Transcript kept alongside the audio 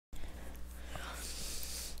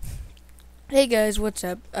Hey guys, what's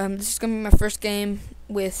up? This is gonna be my first game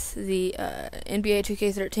with the NBA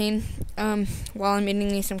 2K13. While I'm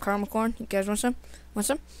eating me some caramel corn, you guys want some? Want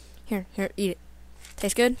some? Here, eat it.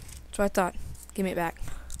 Tastes good? That's what I thought. Give me it back.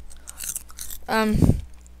 Oh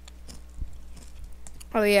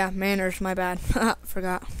yeah, manners. My bad.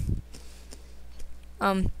 Forgot.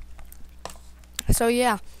 So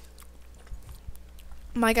yeah,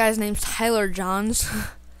 my guy's name's Tyler Johns.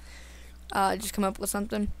 Just come up with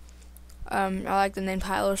something. I like the name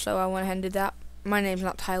Tyler, so I went ahead and did that. My name's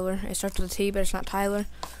not Tyler. It starts with a T, but it's not Tyler.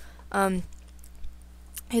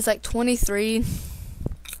 He's like 23.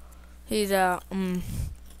 He's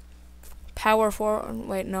power forward.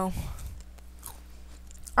 Wait, no,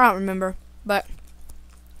 I don't remember. But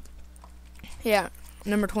yeah,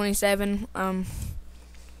 number 27.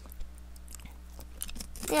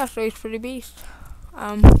 Yeah, so he's pretty beast.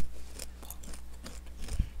 All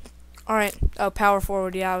right. Oh, power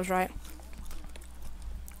forward. Yeah, I was right.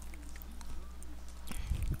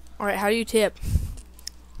 All right. How do you tip?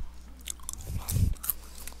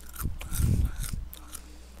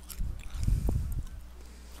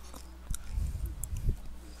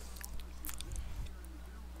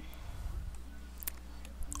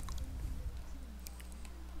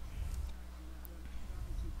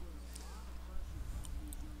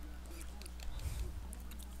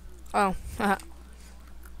 Oh,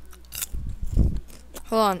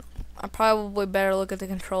 hold on. I probably better look at the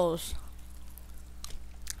controls.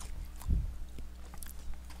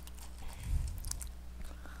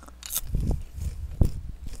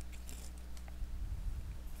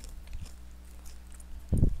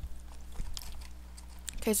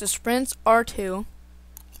 Okay, so sprints R2,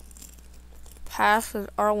 pass is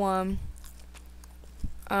R1,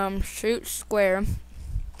 shoot square,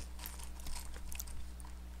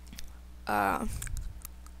 uh,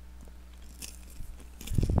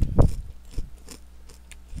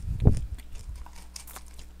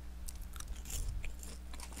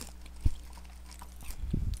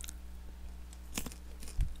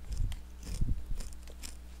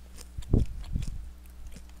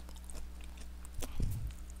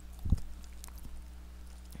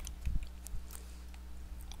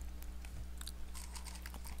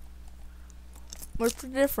 what's the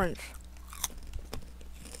difference?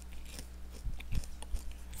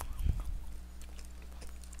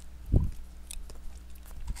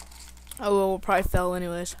 Oh, well, we'll probably fail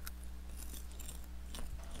anyways.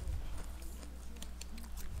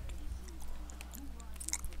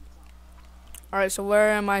 Alright, so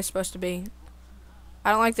where am I supposed to be?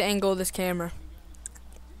 I don't like the angle of this camera.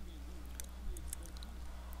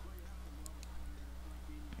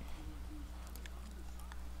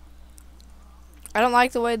 I don't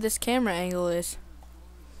like the way this camera angle is.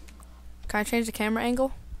 Can I change the camera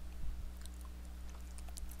angle?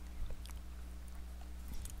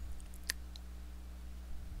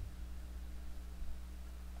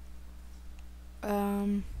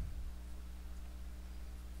 Um...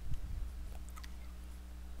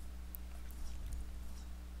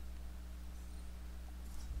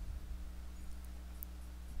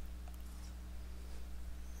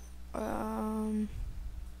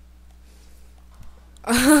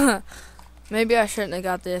 Maybe I shouldn't have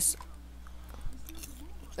got this.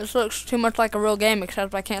 This looks too much like a real game,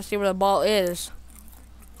 except I can't see where the ball is.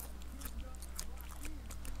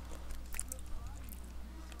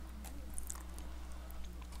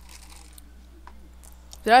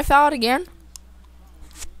 Did I foul it again?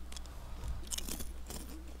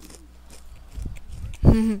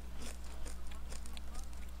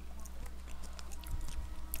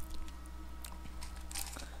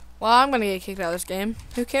 Well, I'm gonna get kicked out of this game.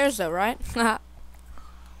 Who cares though, right?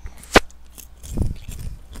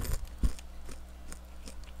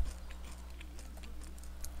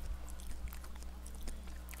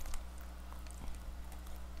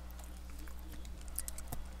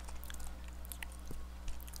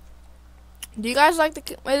 Do you guys like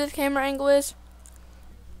the way this camera angle is?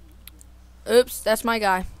 Oops, that's my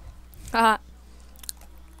guy. Haha.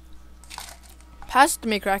 Pass it to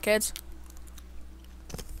me, crackheads.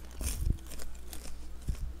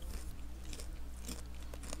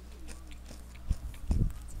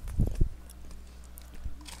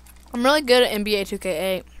 I'm really good at NBA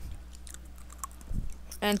 2K8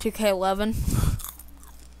 and 2K11.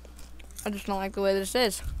 I just don't like the way this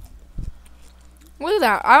is. Look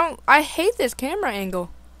at that. I hate this camera angle.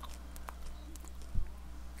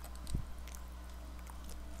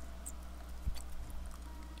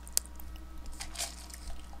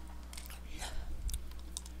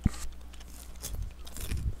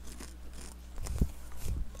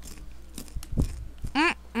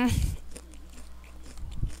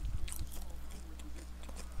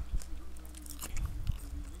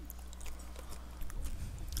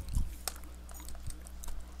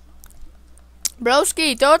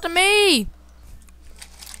 Broski, throw it to me!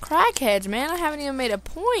 Crackheads, man. I haven't even made a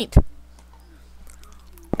point.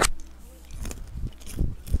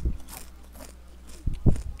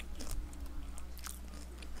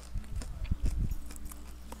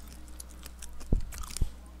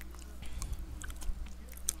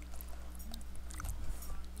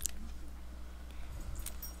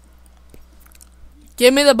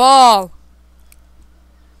 Give me the ball.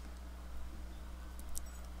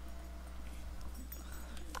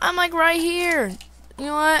 I'm like right here. You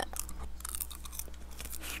know what?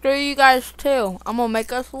 Screw you guys too. I'm gonna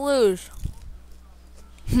make us lose.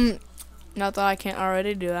 Not that I can't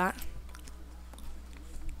already do that.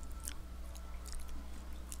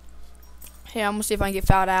 Hey, I'm gonna see if I can get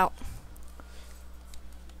fouled out.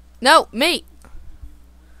 No, me.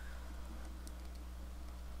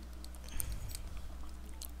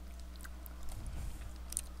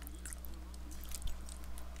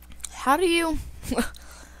 How do you...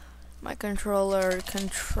 My controller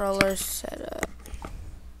setup.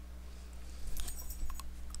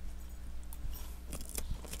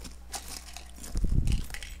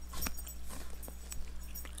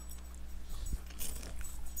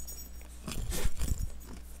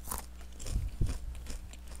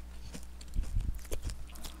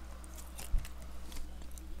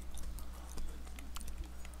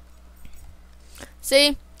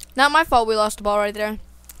 See? Not my fault we lost the ball right there.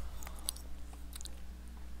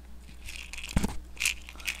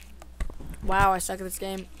 Wow, I suck at this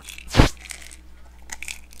game.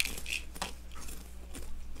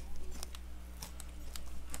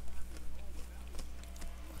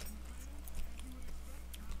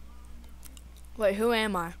 Wait, who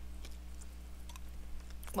am I?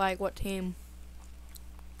 Like, what team?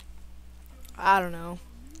 I don't know.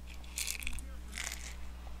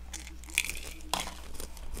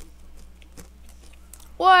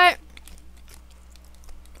 What?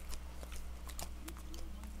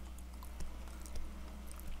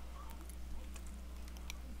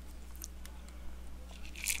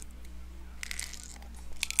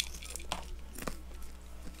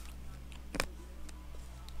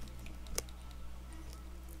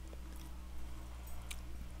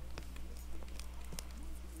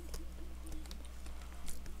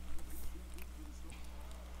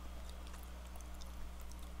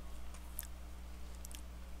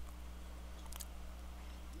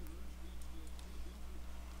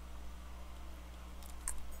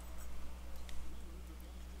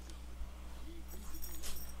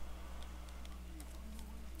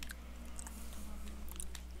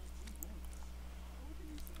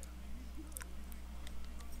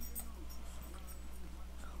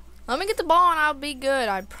 Let me get the ball and I'll be good,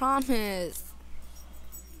 I promise.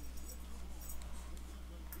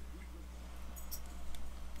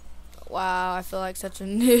 Wow, I feel like such a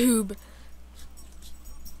noob.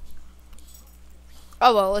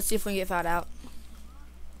 Oh well, let's see if we can get fouled out.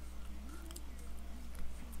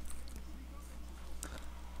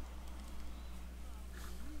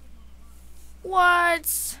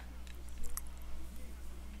 What?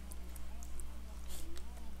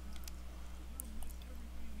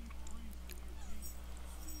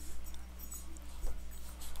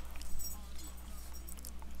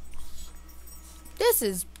 This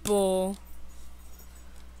is bull.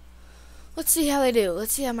 Let's see how they do.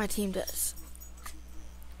 Let's see how my team does.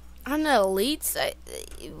 I'm the elites.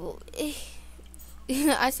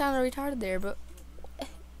 I sounded retarded there, but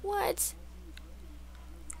what?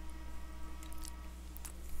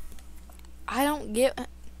 I don't get.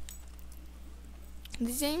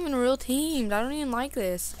 These ain't even real teams. I don't even like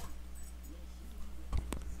this.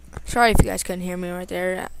 Sorry if you guys couldn't hear me right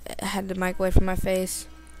there. I had the mic away from my face.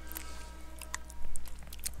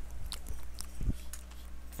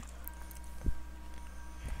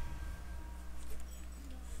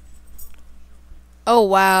 Oh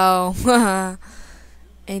wow.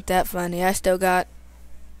 Ain't that funny. I still got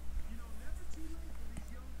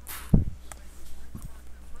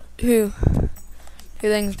two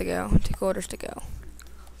things to go. 2 quarters to go.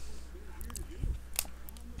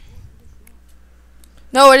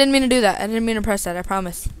 No, I didn't mean to do that. I didn't mean to press that, I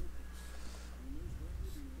promise.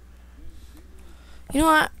 You know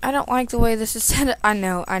what? I don't like the way this is set up. I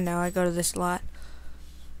know. I go to this a lot.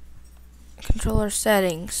 Controller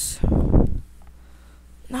settings.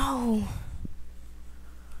 No.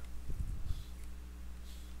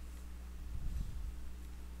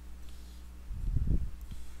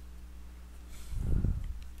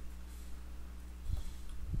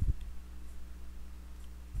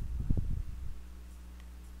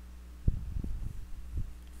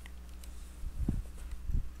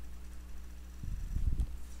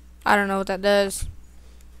 I don't know what that does.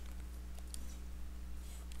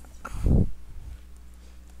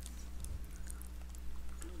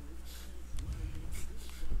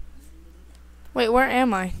 Wait, where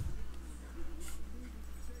am I?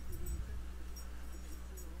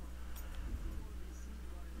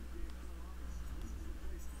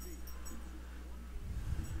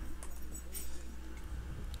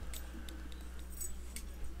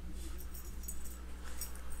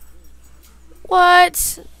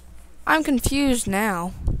 What? I'm confused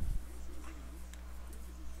now.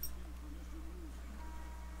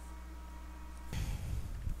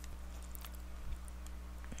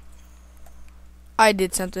 I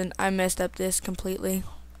did something. I messed up this completely.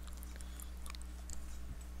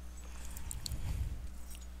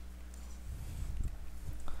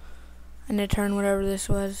 I need to turn whatever this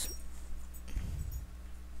was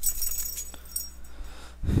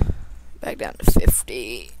back down to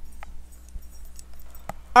 50.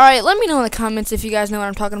 Alright, let me know in the comments if you guys know what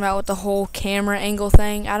I'm talking about with the whole camera angle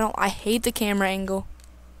thing. I hate the camera angle.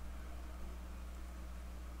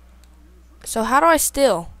 So how do I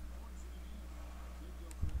still?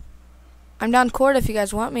 I'm down court if you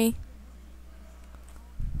guys want me.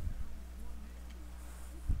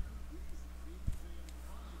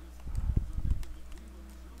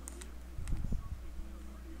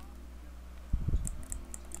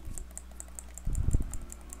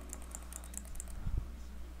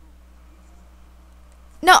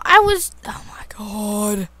 No, oh my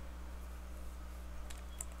god.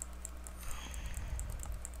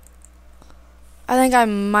 I think I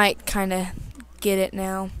might kind of get it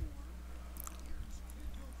now.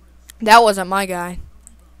 That wasn't my guy.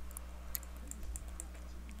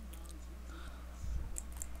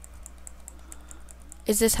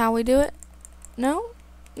 Is this how we do it? No?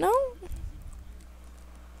 No?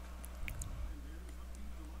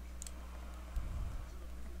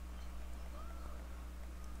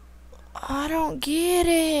 I don't get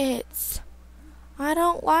it. I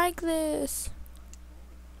don't like this.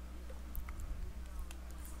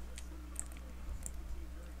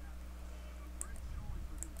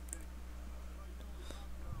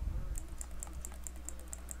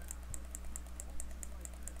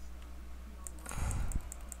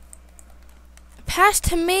 Pass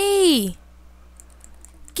to me.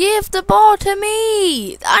 Give the ball to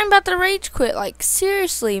me. I'm about to rage quit. Like,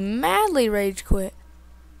 seriously, madly rage quit.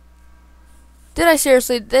 Did I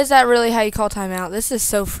seriously? Is that really how you call timeout? This is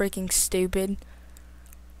so freaking stupid.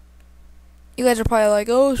 You guys are probably like,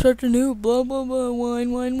 oh, such a noob, blah, blah, blah,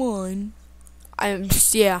 whine, whine, whine.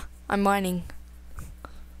 Yeah, I'm whining.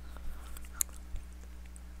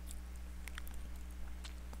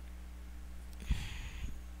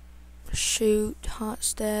 Shoot, hot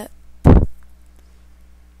step.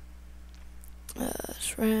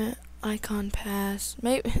 Sprint, icon pass.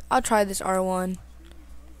 Maybe I'll try this R1.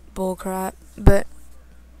 Bullcrap, but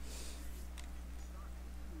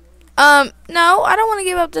no, I don't want to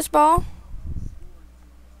give up this ball.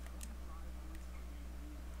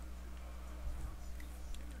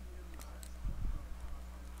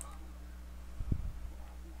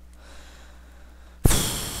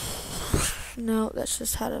 No, that's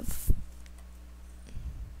just how to.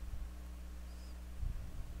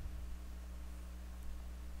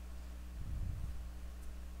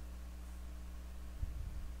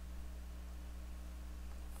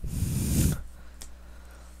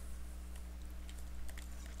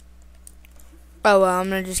 Oh well, I'm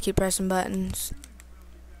gonna just keep pressing buttons.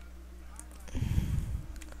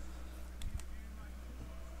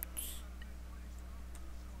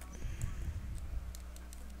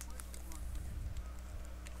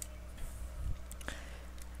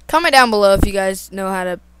 Comment down below if you guys know how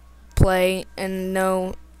to play and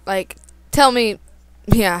know, like, tell me,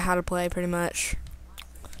 yeah, how to play pretty much.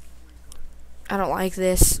 I don't like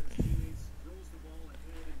this.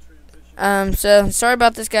 So sorry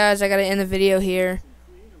about this, guys. I gotta end the video here.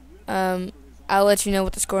 I'll let you know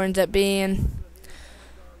what the score ends up being.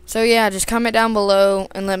 So yeah, just comment down below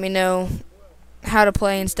and let me know how to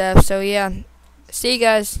play and stuff. So yeah, see you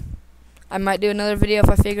guys. I might do another video if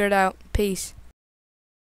I figure it out. Peace.